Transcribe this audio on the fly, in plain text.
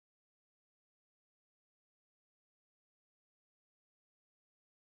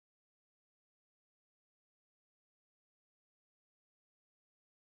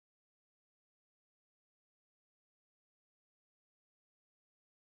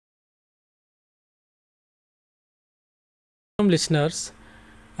Listeners,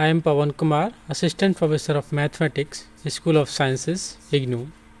 I am Pawan Kumar, Assistant Professor of Mathematics, School of Sciences,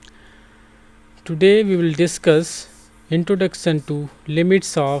 IGNOU. Today we will discuss Introduction to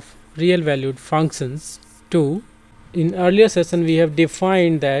Limits of Real Valued Functions 2. In earlier session we have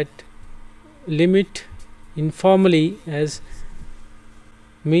defined that limit informally as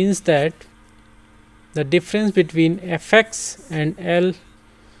means that the difference between fx and L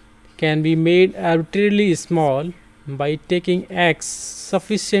can be made arbitrarily small by taking x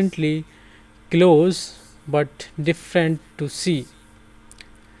sufficiently close but different to C.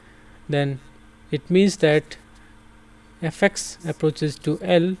 Then it means that fx approaches to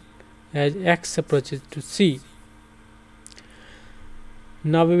L as x approaches to C.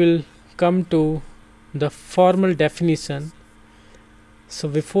 Now we will come to the formal definition. So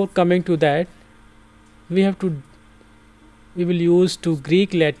before coming to that, we will use two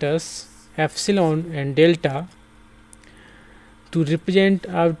Greek letters epsilon and delta to represent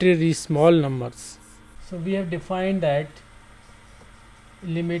arbitrary small numbers. So we have defined that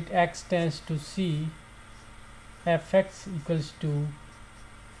limit x tends to C, fx equals to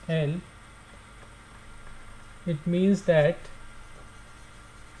L. It means that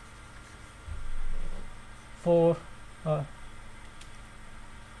for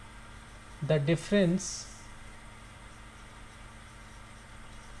the difference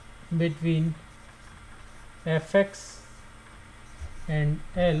between fx and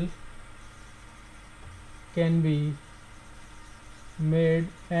L can be made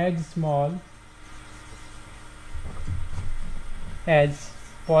as small as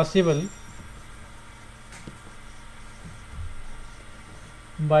possible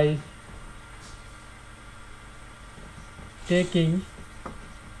by taking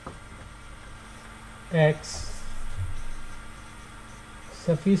x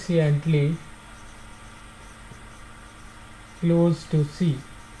sufficiently close to C.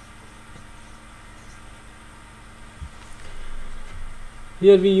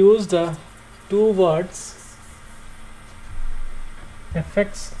 Here we use the two words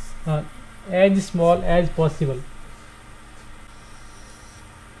fx as small as possible,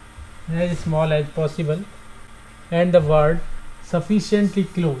 as small as possible, and the word sufficiently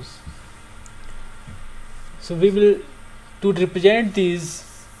close. So we will, to represent these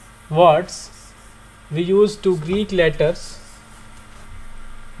words, we use two Greek letters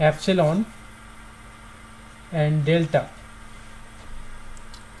epsilon and delta.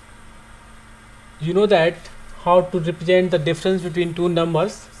 You know that how to represent the difference between two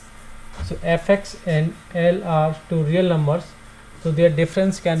numbers. So fx and L are two real numbers, so their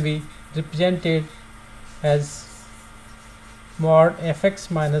difference can be represented as mod fx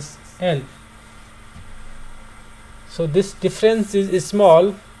minus L. So this difference is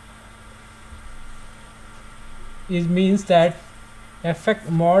small. It means that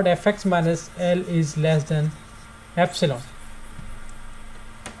mod fx minus L is less than epsilon,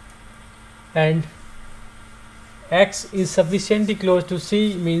 and x is sufficiently close to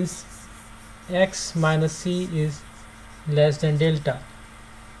C means x minus C is less than delta,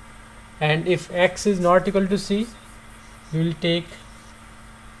 and if x is not equal to C, we will take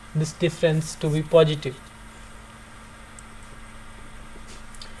this difference to be positive.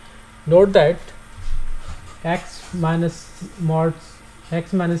 Note that x minus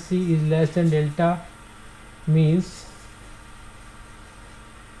C is less than delta means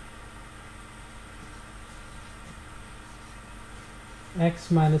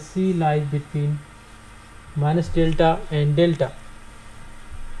x minus C lies between minus delta and delta,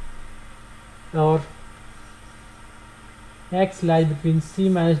 or x lies between C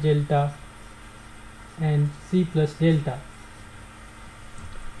minus delta and C plus delta.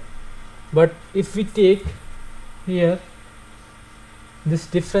 But if we take here this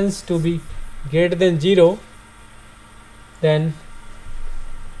difference to be greater than 0, then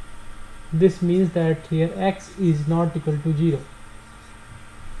this means that here x is not equal to 0.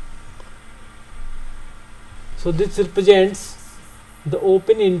 So this represents the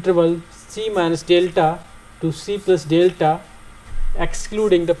open interval C minus delta to C plus delta,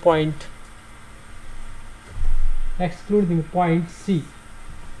 excluding the point C.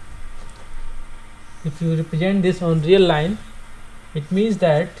 If you represent this on real line, it means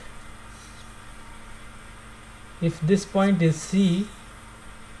that if this point is C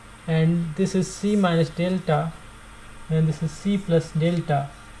and this is C minus delta and this is C plus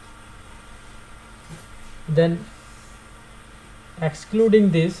delta, then excluding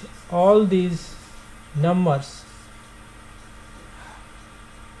this, all these numbers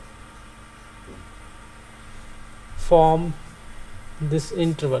form this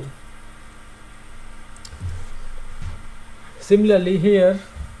interval. Similarly here,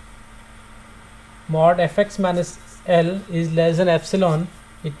 mod fx minus L is less than epsilon.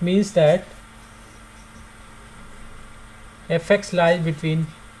 It means that fx lies between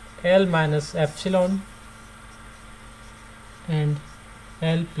L minus epsilon and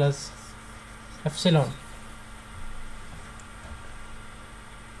L plus epsilon.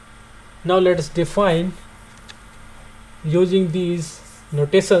 Now let us define, using these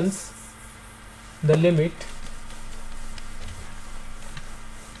notations, the limit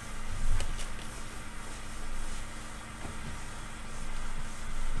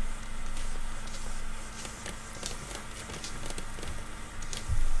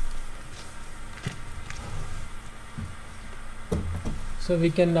so we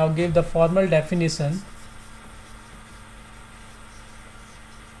can now give the formal definition.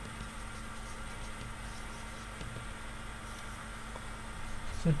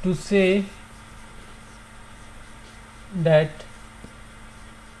 So to say that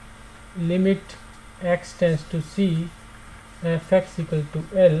limit x tends to c fx equal to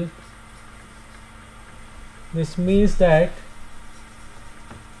L, this means that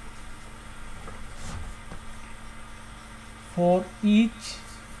for each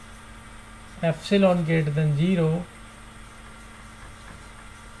epsilon greater than 0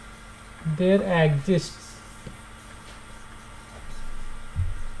 there exists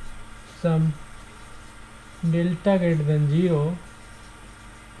some delta greater than 0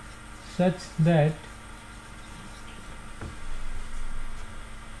 such that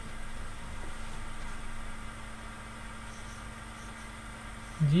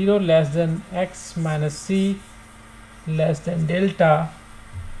zero less than x minus c less than delta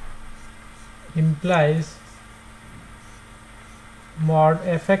implies mod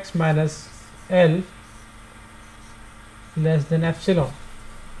fx minus L less than epsilon.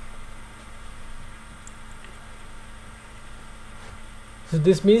 So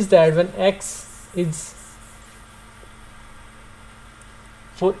this means that when x is,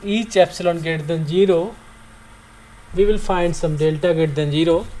 for each epsilon greater than 0, we will find some delta greater than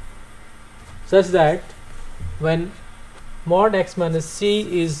 0 such that when mod x minus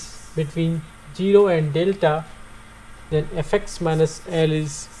c is between 0 and delta, then fx minus L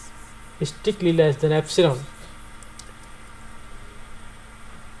is strictly less than epsilon.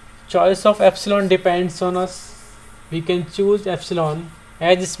 Choice of epsilon depends on us. We can choose epsilon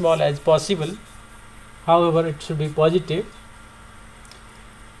as small as possible, however it should be positive.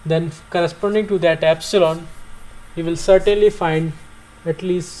 Then corresponding to that epsilon, we will certainly find at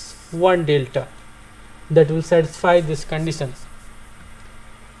least one delta that will satisfy this condition.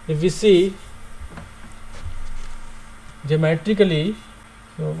 If we see geometrically,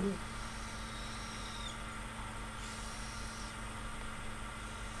 so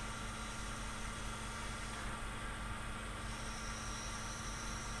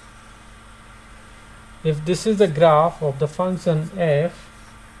if this is the graph of the function f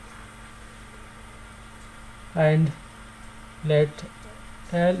and let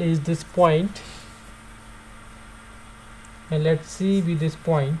L is this point and let C be this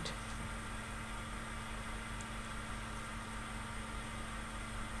point,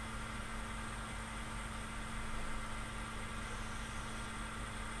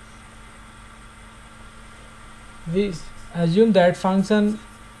 we assume that function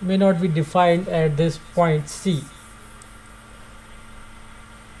may not be defined at this point C.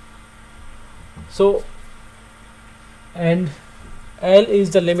 So, and L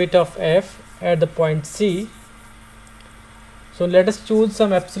is the limit of f at the point C. So let us choose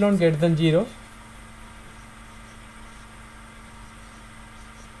some epsilon greater than 0.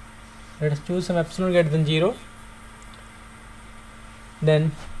 Let us choose some epsilon greater than 0.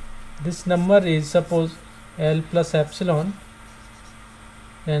 Then this number is, suppose, L plus epsilon,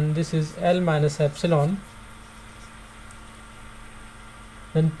 and this is L minus epsilon.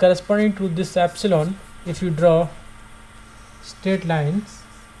 Then corresponding to this epsilon, if you draw straight lines,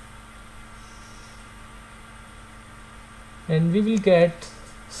 and we will get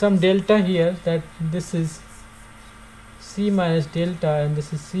some delta here, that this is C minus delta and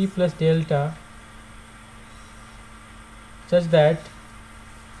this is C plus delta, such that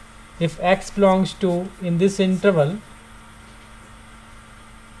if x belongs to in this interval,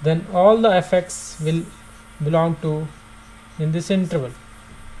 then all the fx will belong to in this interval.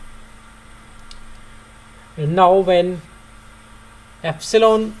 And now when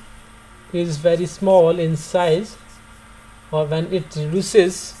epsilon is very small in size, or when it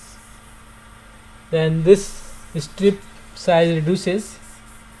reduces, then this strip size reduces,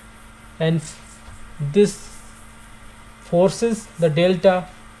 and this forces the delta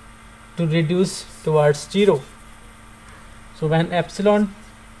to reduce towards 0. So when epsilon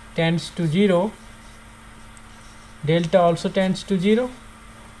tends to 0, delta also tends to 0.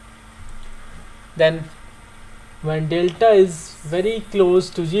 Then when delta is very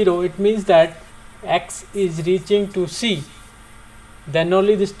close to 0, it means that x is reaching to c. Then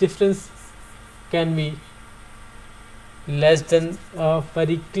only this difference can be less than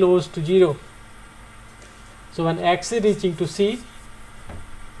very close to 0. So when x is reaching to c,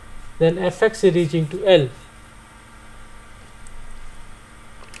 then fx is reaching to L.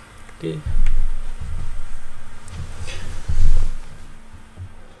 Okay.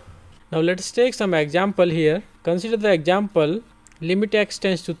 Now let us take some example here. Consider the example limit x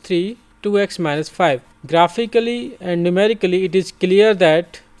tends to 3, 2x minus 5. Graphically and numerically it is clear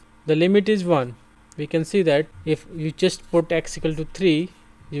that the limit is 1. We can see that if you just put x equal to 3,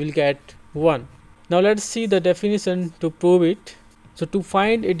 you will get 1. Now let us see the definition to prove it. So to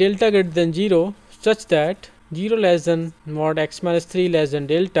find a delta greater than 0 such that 0 less than mod x minus 3 less than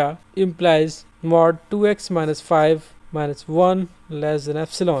delta implies mod 2x minus 5 minus 1 less than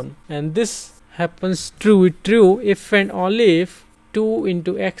epsilon, and this happens true if and only if 2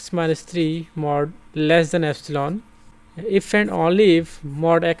 into x minus 3 mod less than epsilon, if and only if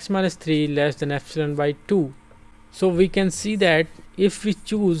mod x minus 3 less than epsilon by 2. So we can see that if we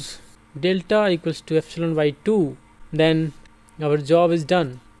choose delta equals to epsilon by 2, then our job is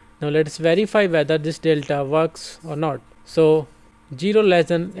done. Now let us verify whether this delta works or not. So 0 less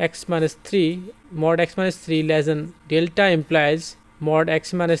than x minus 3 mod x minus 3 less than delta implies mod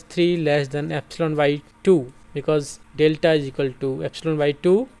x minus 3 less than epsilon by 2, because delta is equal to epsilon by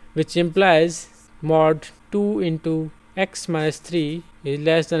 2, which implies mod 2 into x minus 3 is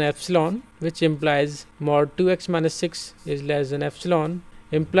less than epsilon, which implies mod 2x minus 6 is less than epsilon,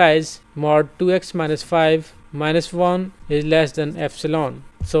 implies mod 2x minus 5 minus 1 is less than epsilon.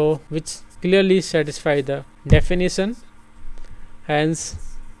 So which clearly satisfy the definition.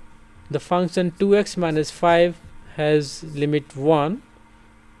 Hence the function 2x minus 5 has limit 1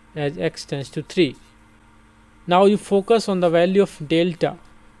 as x tends to 3. Now you focus on the value of delta,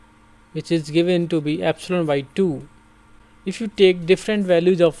 which is given to be epsilon by 2. If you take different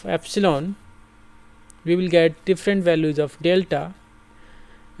values of epsilon, we will get different values of delta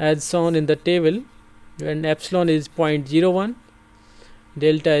as shown in the table. When epsilon is 0.01,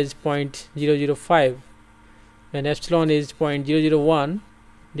 delta is 0.005. When epsilon is 0.001,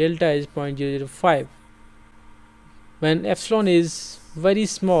 delta is 0.005. When epsilon is very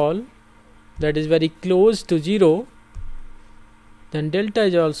small, that is very close to 0, then delta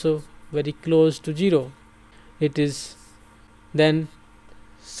is also very close to 0. It is then,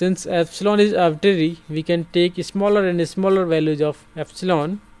 since epsilon is arbitrary, we can take smaller and smaller values of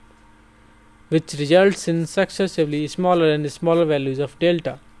epsilon, which results in successively smaller and smaller values of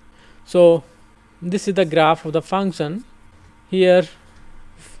delta. So this is the graph of the function. Here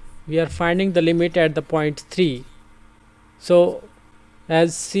we are finding the limit at the point 3. So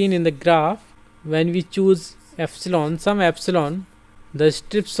as seen in the graph, when we choose epsilon, some epsilon, the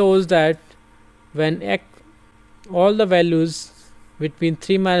strip shows that when all the values between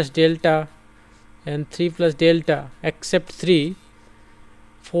 3 minus delta and 3 plus delta except 3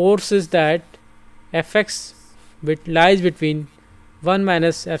 forces that fx lies between 1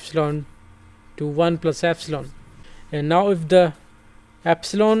 minus epsilon to 1 plus epsilon. And now if the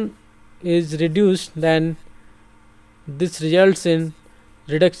epsilon is reduced, then this results in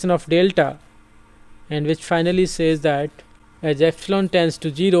reduction of delta, and which finally says that as epsilon tends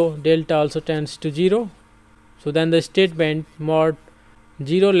to 0, delta also tends to 0. So then the statement mod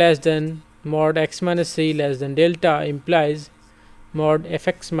 0 less than mod x minus c less than delta implies mod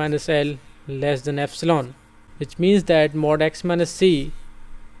fx minus L less than epsilon, which means that mod x minus c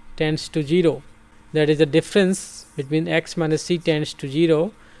tends to 0. That is, the difference between x minus c tends to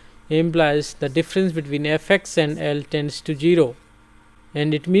 0 implies the difference between fx and L tends to 0,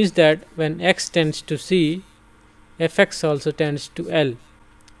 and it means that when x tends to c, fx also tends to L.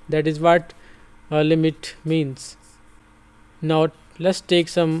 That is what a limit means. Now let's take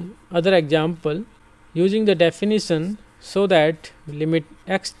some other example using the definition, so that limit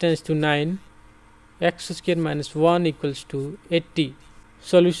x tends to 9, x square minus 1 equals to 80.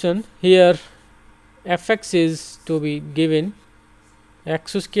 Solution: here fx is to be given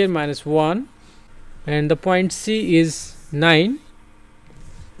x square minus 1, and the point c is 9,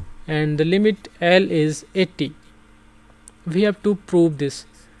 and the limit L is 80. We have to prove this.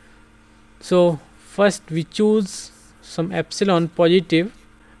 So first we choose some epsilon positive,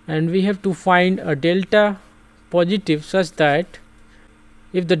 and we have to find a delta positive such that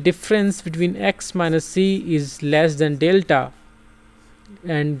if the difference between x minus c is less than delta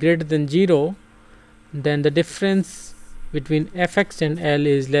and greater than 0, then the difference between fx and L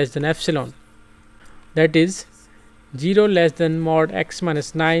is less than epsilon. That is 0 less than mod x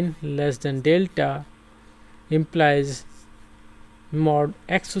minus 9 less than delta implies mod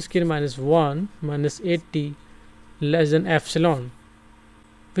x square minus 1 minus 80 less than epsilon,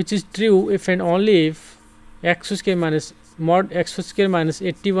 which is true if and only if x square minus mod x square minus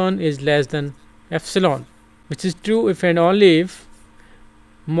 81 is less than epsilon, which is true if and only if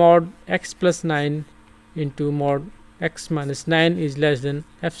mod x plus 9 into mod x minus 9 is less than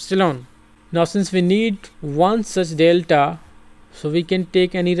epsilon. Now since we need one such delta, so we can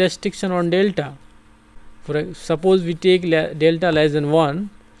take any restriction on delta. For suppose we take delta less than 1,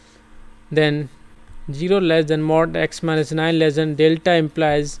 then 0 less than mod x minus 9 less than delta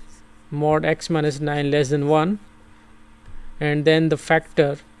implies mod x minus 9 less than 1, and then the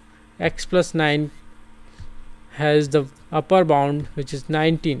factor x plus 9 has the upper bound, which is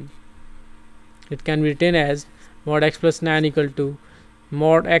 19. It can be written as mod x plus 9 equal to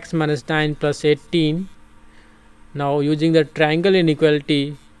mod x minus 9 plus 18. Now using the triangle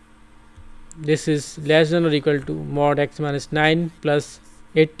inequality, this is less than or equal to mod x minus 9 plus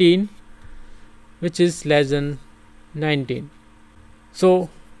 18, which is less than 19. So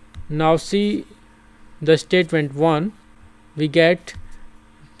now see the statement 1, we get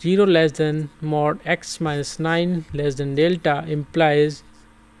 0 less than mod x minus 9 less than delta implies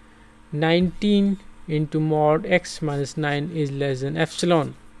 19 into mod x minus 9 is less than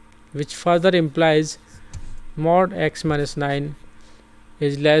epsilon, which further implies mod x minus 9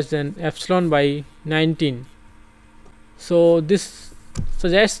 is less than epsilon by 19. So this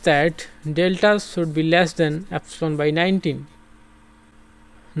suggests that delta should be less than epsilon by 19.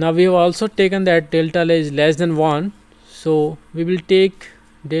 Now we have also taken that delta is less than 1, so we will take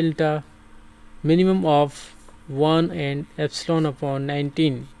delta minimum of 1 and epsilon upon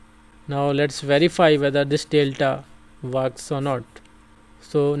 19. Now let's verify whether this delta works or not.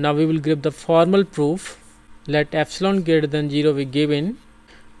 So now we will give the formal proof. Let epsilon greater than 0 be given.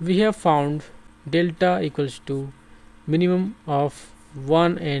 We have found delta equals to minimum of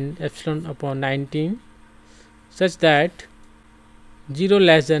 1 and epsilon upon 19, such that 0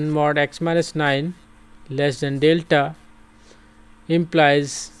 less than mod x minus 9 less than delta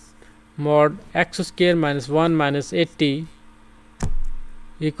implies mod x square minus 1 minus 80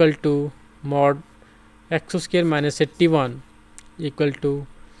 equal to mod x square minus 81 equal to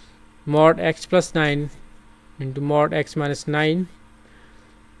mod x plus 9 into mod x minus 9,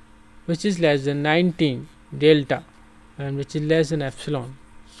 which is less than 19 delta and which is less than epsilon.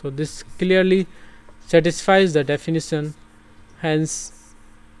 So this clearly satisfies the definition. Hence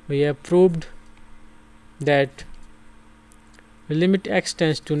we have proved that the limit x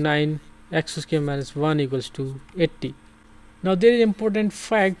tends to 9, x square minus 1 equals to 80. Now there is important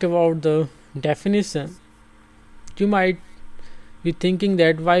fact about the definition. You might be thinking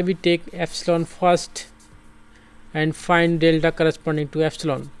that why we take epsilon first and find delta corresponding to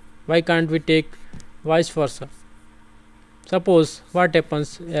epsilon. Why can't we take vice versa? Suppose what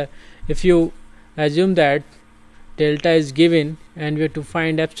happens if you assume that delta is given and we have to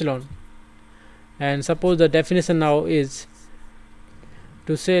find epsilon, and suppose the definition now is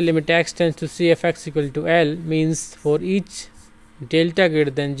to say limit x tends to c f x equal to L, means for each delta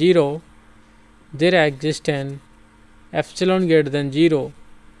greater than 0 there exists an epsilon greater than 0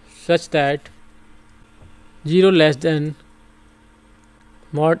 such that 0 less than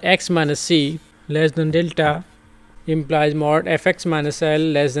mod x minus c less than delta implies mod fx minus L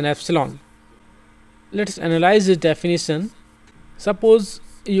less than epsilon. Let us analyze this definition. Suppose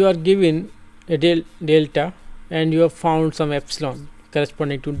you are given a delta and you have found some epsilon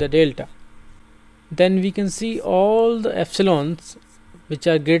corresponding to the delta. Then we can see all the epsilons which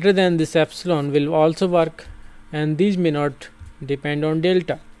are greater than this epsilon will also work, and these may not depend on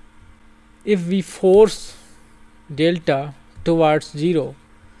delta. If we force delta towards 0,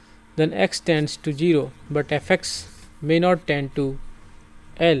 then x tends to 0, but fx may not tend to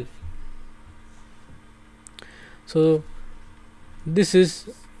L. So this is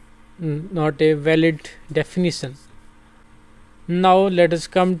not a valid definition. Now let us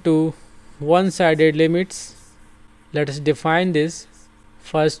come to one-sided limits. Let us define this.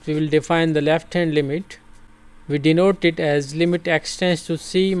 First we will define the left hand limit. We denote it as limit x tends to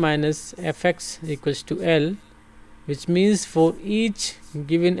c minus fx equals to L, which means for each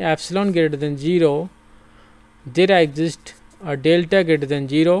given epsilon greater than 0 there exists a delta greater than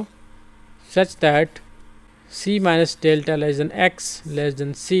 0 such that c minus delta less than x less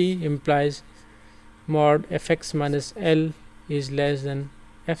than c implies mod fx minus L is less than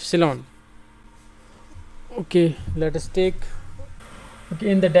epsilon. Okay, let us take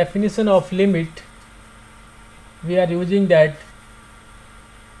in the definition of limit, we are using that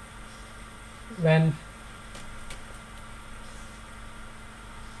when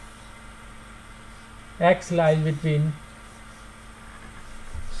x lies between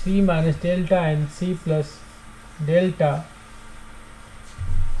c minus delta and c plus delta,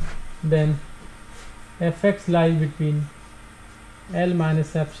 then fx lies between L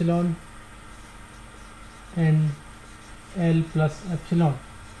minus epsilon and L plus epsilon.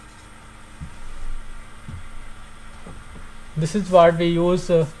 This is what we use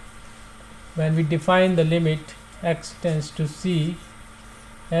when we define the limit x tends to c,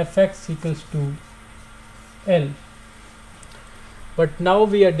 fx equals to L. But now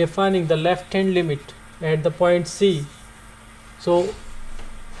we are defining the left hand limit at the point c. So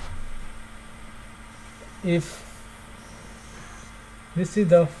if this is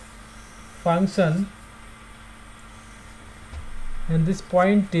the function and this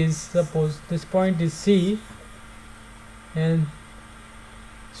point is, suppose this point is c, and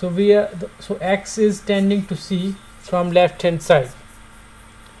so we are so x is tending to c from left hand side.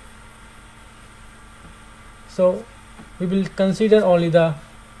 So we will consider only the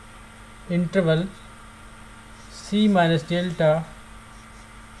interval c minus delta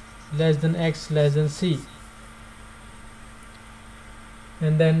less than x less than c,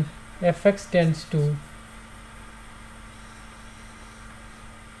 and then fx tends to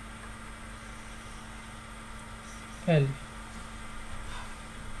L.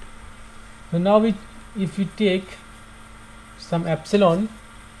 So now if we take some epsilon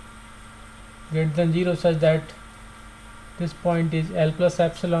greater than 0 such that this point is L plus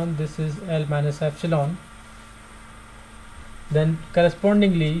epsilon, this is L minus epsilon, then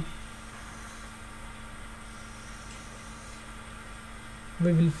correspondingly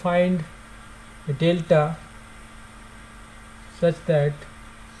we will find a delta such that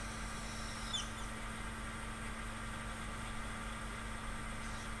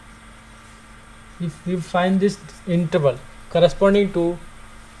if we find this interval corresponding to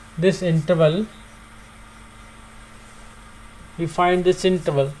this interval, we find this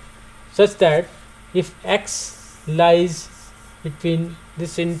interval such that if x lies between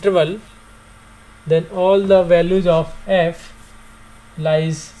this interval, then all the values of f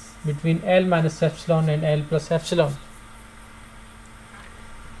lies between L minus epsilon and L plus epsilon.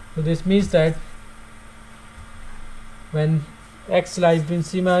 So this means that when x lies between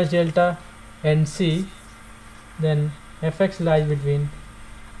c minus delta and c, then fx lies between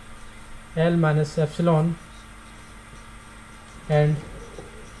L minus epsilon and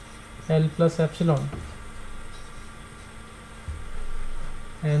L plus epsilon,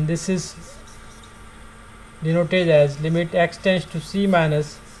 and this is denoted as limit x tends to c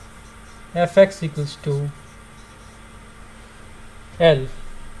minus fx equals to L,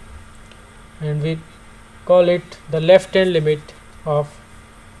 and we call it the left hand limit of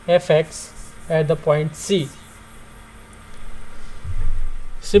fx at the point c.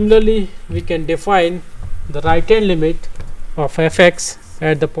 Similarly, we can define the right hand limit of fx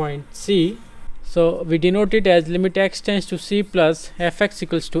at the point c. So we denote it as limit x tends to c plus fx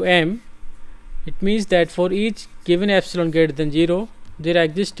equals to m. It means that for each given epsilon greater than 0, there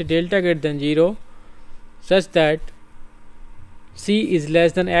exists a delta greater than 0 such that c is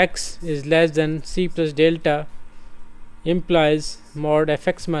less than x is less than c plus delta, implies mod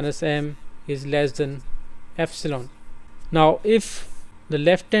fx minus m is less than epsilon. Now if the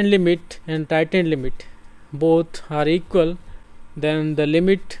left hand limit and right hand limit both are equal, then the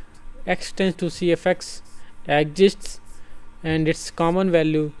limit x tends to c fx exists and its common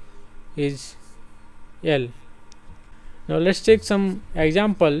value is L. Now let's take some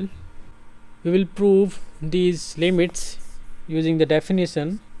example. We will prove these limits using the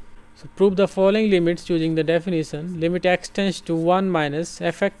definition. So prove the following limits using the definition. Limit x tends to 1 minus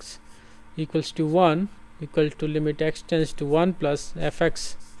fx equals to 1 equal to limit x tends to 1 plus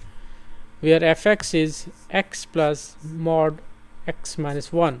fx, where fx is x plus mod x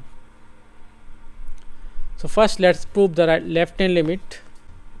minus 1. So first let's prove the left hand limit,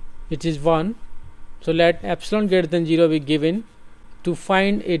 which is 1. So let epsilon greater than 0 be given. To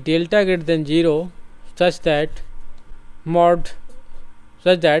find a delta greater than 0 such that 1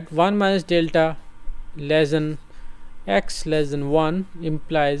 minus delta less than x less than 1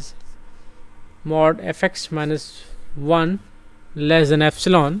 implies mod fx minus 1 less than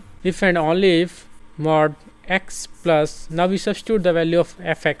epsilon, if and only if mod x plus, now we substitute the value of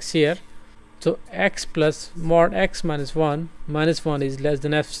fx here, so x plus mod x minus 1 is less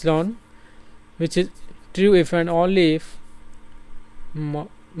than epsilon, which is true if and only if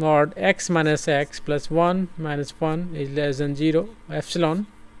mod x minus x plus 1 minus 1 is less than 0 epsilon,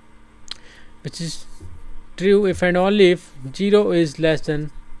 which is true if and only if 0 is less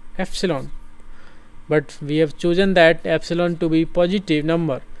than epsilon, but we have chosen that epsilon to be positive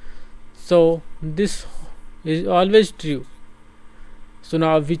number, so this is always true. So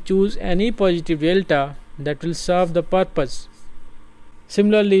now we choose any positive delta that will serve the purpose.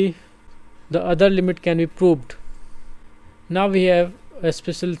 Similarly, the other limit can be proved. Now we have a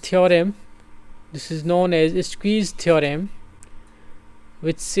special theorem. This is known as squeeze theorem,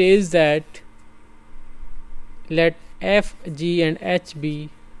 which says that let f, g and h be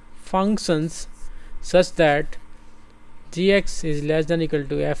functions such that gx is less than equal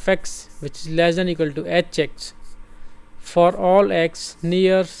to fx, which is less than equal to hx, for all x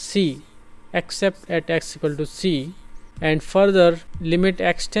near c except at x equal to c, and further limit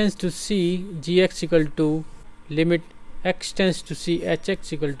x tends to c gx equal to limit x tends to c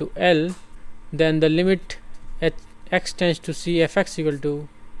hx equal to L, then the limit x tends to c fx equal to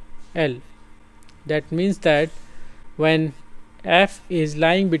L. That means that when f is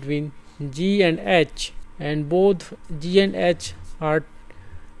lying between g and h and both g and h are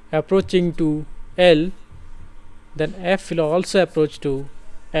approaching to L, then f will also approach to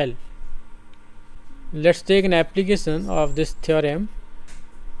L. Let's take an application of this theorem.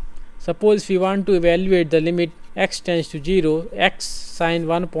 Suppose if we want to evaluate the limit x tends to 0 x sine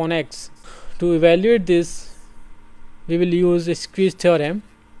 1 upon x. To evaluate this, we will use a squeeze theorem.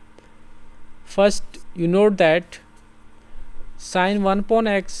 First, you note that sine 1 upon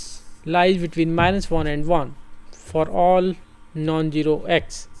x lies between -1 and 1 for all non-zero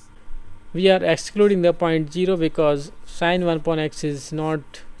x. We are excluding the point 0 because sine 1 upon x is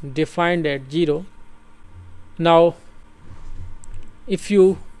not defined at 0. Now, if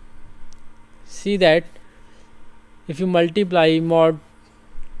you see that if you multiply mod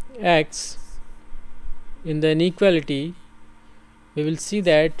x in the inequality, we will see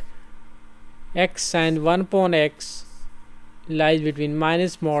that x sine 1 upon x lies between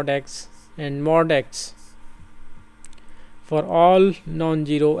minus mod x and mod x for all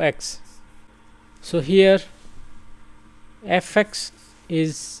non-zero x. So here fx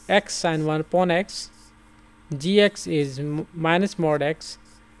is x sine 1 upon x, gx is minus mod x,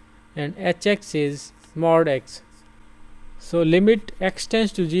 and hx is mod x. So limit x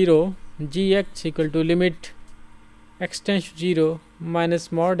tends to 0 gx equal to limit x tends to 0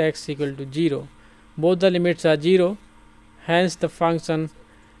 minus mod x equal to 0. Both the limits are 0, hence the function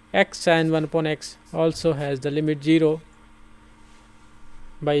x sine 1 upon x also has the limit 0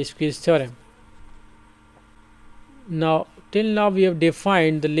 by squeeze theorem. Now, till now we have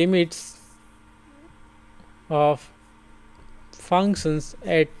defined the limits of functions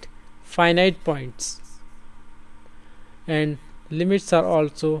at finite points, and limits are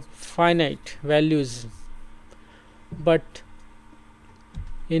also finite values, but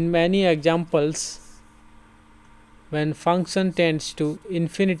in many examples when function tends to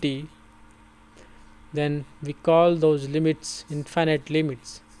infinity, then we call those limits infinite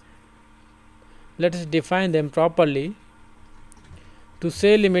limits. Let us define them properly. To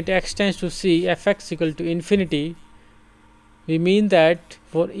say limit x tends to c fx equal to infinity, we mean that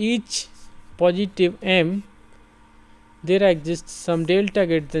for each positive m there exists some delta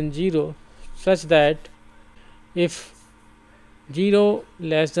greater than 0 such that if 0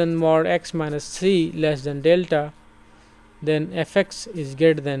 less than mod x minus c less than delta, then fx is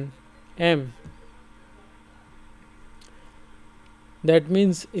greater than m. That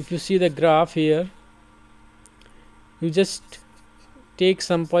means if you see the graph here, you just take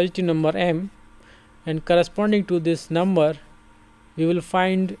some positive number m, and corresponding to this number we will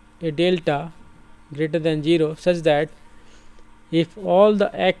find a delta greater than 0 such that if all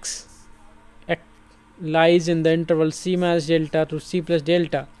the x lies in the interval c minus delta to c plus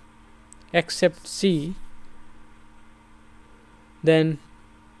delta except c, then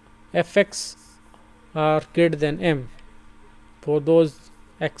fx are greater than m for those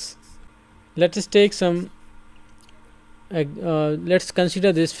x. Let us take some let's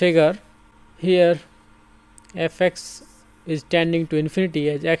consider this figure. Here fx is tending to infinity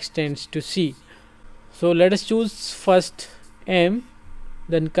as x tends to c. So let us choose first m,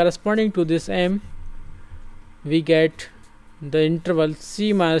 then corresponding to this m we get the interval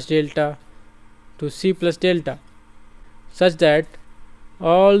c minus delta to c plus delta such that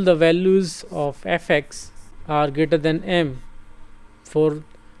all the values of fx are greater than m for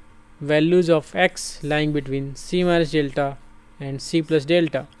values of x lying between c minus delta and c plus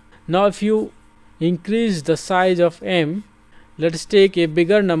delta. Now if you increase the size of m, let us take a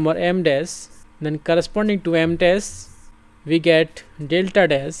bigger number m dash, then corresponding to m dash we get delta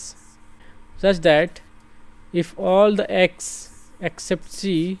dash such that if all the x except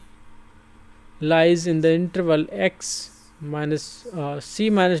c lies in the interval x minus c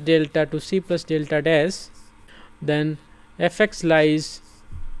minus delta to c plus delta dash, then fx lies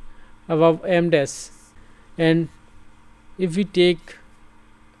above m dash. And if we take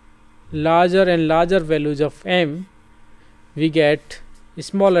larger and larger values of m, we get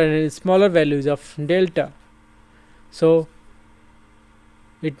smaller and smaller values of delta. So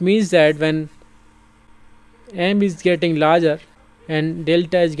it means that when m is getting larger and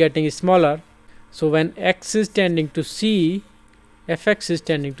delta is getting smaller, so when x is tending to c, fx is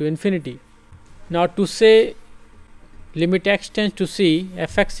tending to infinity. Now to say limit x tends to c,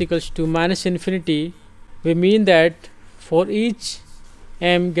 fx equals to minus infinity, we mean that for each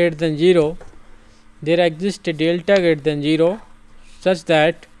m greater than 0, there exists a delta greater than 0, such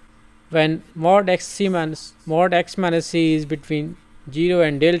that when mod x minus c is between 0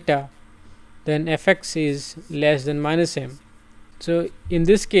 and delta, then fx is less than minus m. So in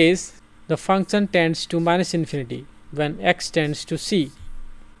this case, the function tends to minus infinity when x tends to c.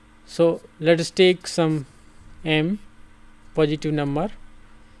 So let us take some m, positive number,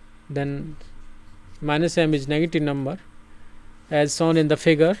 then minus m is negative number, as shown in the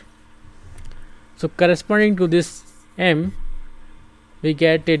figure. So corresponding to this m, we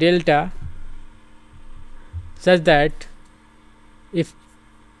get a delta such that if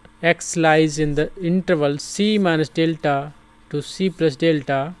x lies in the interval c minus delta to c plus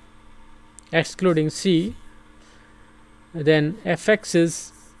delta, excluding c, then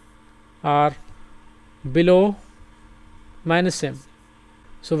fx's are below minus m.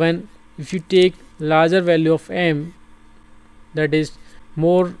 So when if you take larger value of m, that is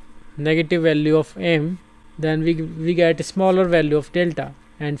more negative value of m, then we get a smaller value of delta.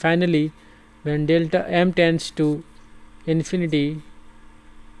 And finally, when delta m tends to infinity,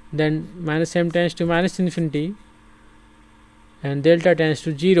 then minus m tends to minus infinity and delta tends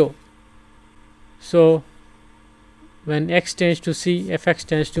to 0. So when x tends to c, fx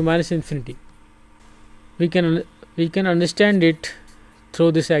tends to minus infinity. We can understand it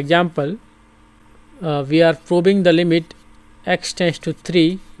through this example. We are probing the limit x tends to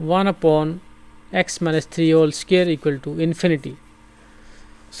 3, 1 upon x minus 3 whole square equal to infinity.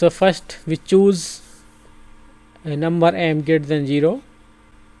 So first we choose a number m greater than 0,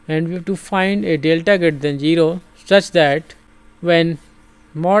 and we have to find a delta greater than 0 such that when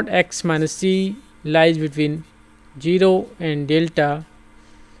mod x minus c lies between 0 and delta,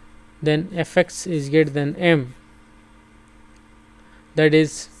 then fx is greater than m. That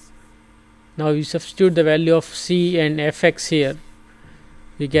is, now we substitute the value of c and fx here.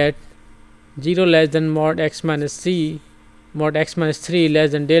 We get 0 less than mod x minus c, mod x minus 3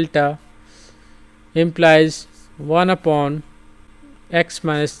 less than delta, implies 1 upon x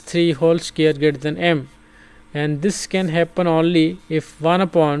minus 3 whole square greater than m. And this can happen only if 1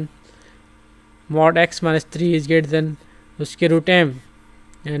 upon mod x minus 3 is greater than the square root m,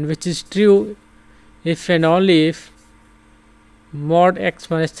 and which is true if and only if mod x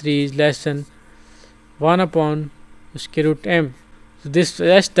minus 3 is less than 1 upon square root m. So this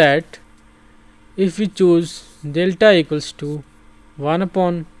suggests that if we choose delta equals to 1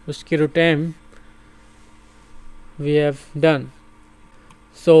 upon square root m, we have done.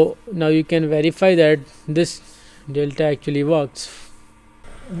 So now you can verify that this delta actually works.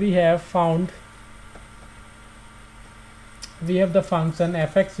 We have the function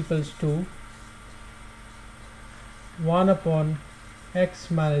fx equals to 1 upon x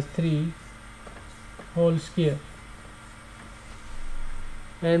minus 3 whole square,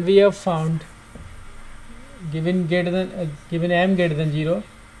 and we have found, given m greater than 0,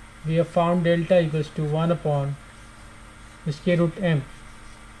 we have found delta equals to 1 upon square root m.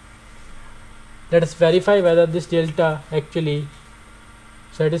 Let us verify whether this delta actually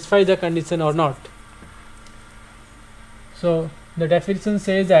satisfies the condition or not. So the definition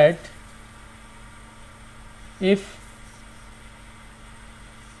says that if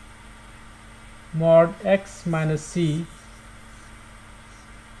mod x minus c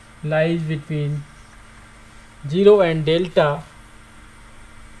lies between 0 and delta,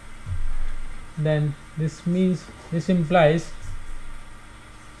 then this implies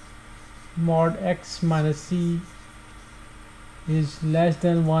mod x minus c is less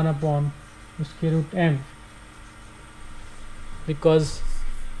than 1 upon square root m, because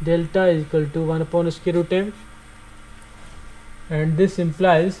delta is equal to 1 upon square root m, and this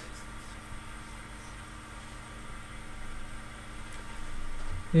implies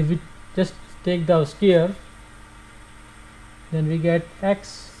if we just take the square, then we get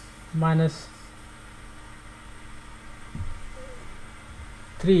x minus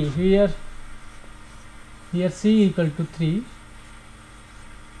 3. Here c equal to 3,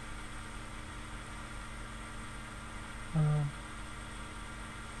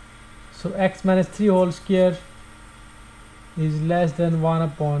 So x minus 3 whole square is less than 1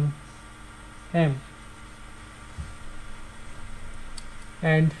 upon m,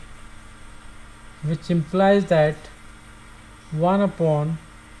 and which implies that 1 upon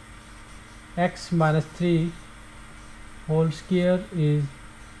x minus 3 whole square is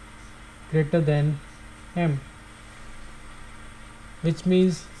greater than m, which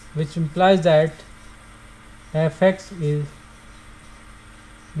implies that fx is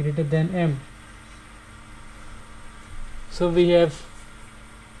greater than m. So we have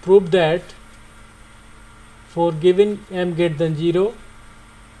proved that for given m greater than 0,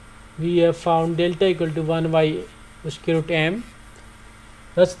 we have found delta equal to 1 by square root m,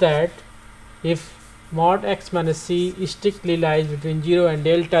 such that if mod x minus c strictly lies between 0 and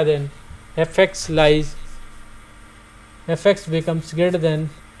delta, then fx becomes greater than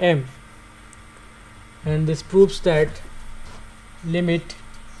m, and this proves that limit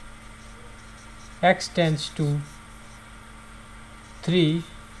x tends to 3,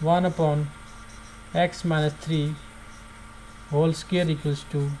 1 upon x minus 3 whole square equals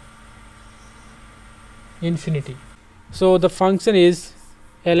to infinity. So the function is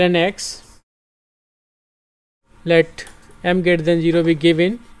ln x. Let m greater than 0 be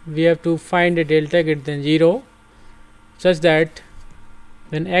given. We have to find a delta greater than 0, such that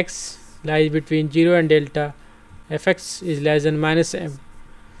when x lies between 0 and delta, fx is less than minus m.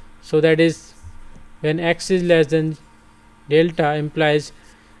 So that is, when x is less than delta implies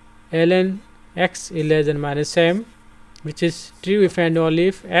ln x is less than minus m, which is true if and only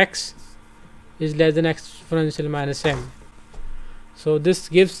if x is less than exponential minus m. So this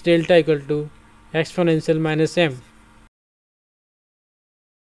gives delta equal to exponential minus m.